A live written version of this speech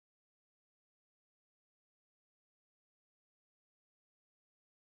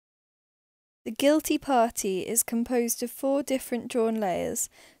The guilty party is composed of 4 different drawn layers,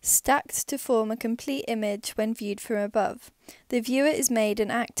 stacked to form a complete image when viewed from above. The viewer is made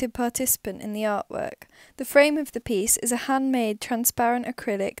an active participant in the artwork. The frame of the piece is a handmade transparent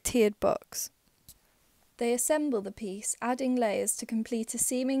acrylic tiered box. They assemble the piece, adding layers to complete a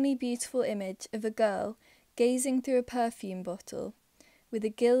seemingly beautiful image of a girl gazing through a perfume bottle, with a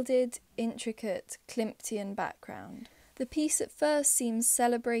gilded, intricate Klimt-ian background. The piece at first seems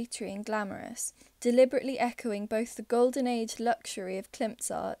celebratory and glamorous, deliberately echoing both the golden age luxury of Klimt's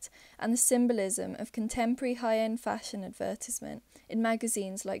art and the symbolism of contemporary high-end fashion advertisement in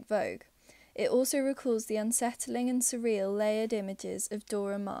magazines like Vogue. It also recalls the unsettling and surreal layered images of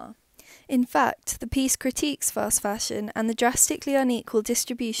Dora Maar. In fact, the piece critiques fast fashion and the drastically unequal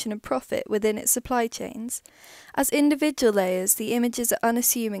distribution of profit within its supply chains. As individual layers, the images are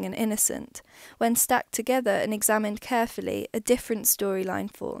unassuming and innocent. When stacked together and examined carefully, a different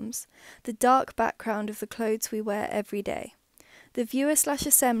storyline forms: the dark background of the clothes we wear every day. The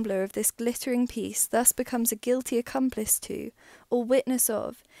viewer/assembler of this glittering piece thus becomes a guilty accomplice to, or witness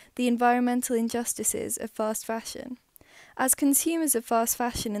of, the environmental injustices of fast fashion. As consumers of fast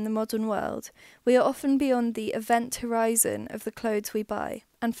fashion in the modern world, we are often beyond the event horizon of the clothes we buy,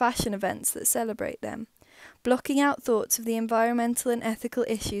 and fashion events that celebrate them, blocking out thoughts of the environmental and ethical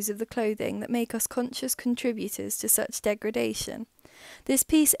issues of the clothing that make us conscious contributors to such degradation. This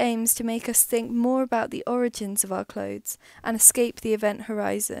piece aims to make us think more about the origins of our clothes and escape the event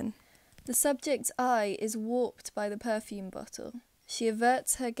horizon. The subject's eye is warped by the perfume bottle. She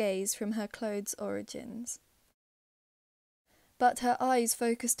averts her gaze from her clothes' origins. But her eyes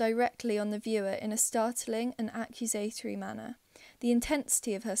focus directly on the viewer in a startling and accusatory manner. The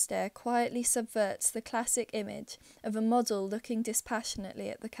intensity of her stare quietly subverts the classic image of a model looking dispassionately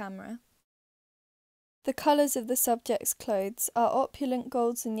at the camera. The colours of the subject's clothes are opulent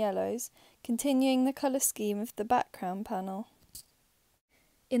golds and yellows, continuing the colour scheme of the background panel.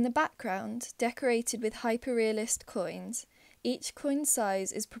 In the background, decorated with hyper-realist coins, each coin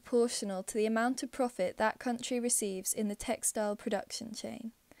size is proportional to the amount of profit that country receives in the textile production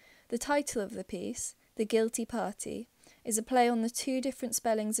chain. The title of the piece, The Guilty Party, is a play on the 2 different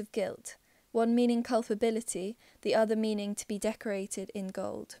spellings of guilt, one meaning culpability, the other meaning to be decorated in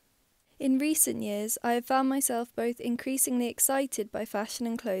gold. In recent years, I have found myself both increasingly excited by fashion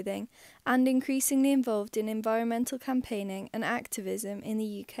and clothing and increasingly involved in environmental campaigning and activism in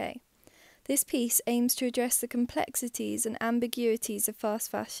the UK. This piece aims to address the complexities and ambiguities of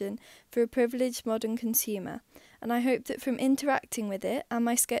fast fashion for a privileged modern consumer, and I hope that from interacting with it and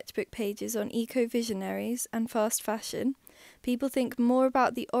my sketchbook pages on eco-visionaries and fast fashion, people think more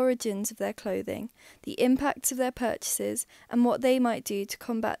about the origins of their clothing, the impacts of their purchases, and what they might do to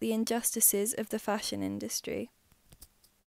combat the injustices of the fashion industry.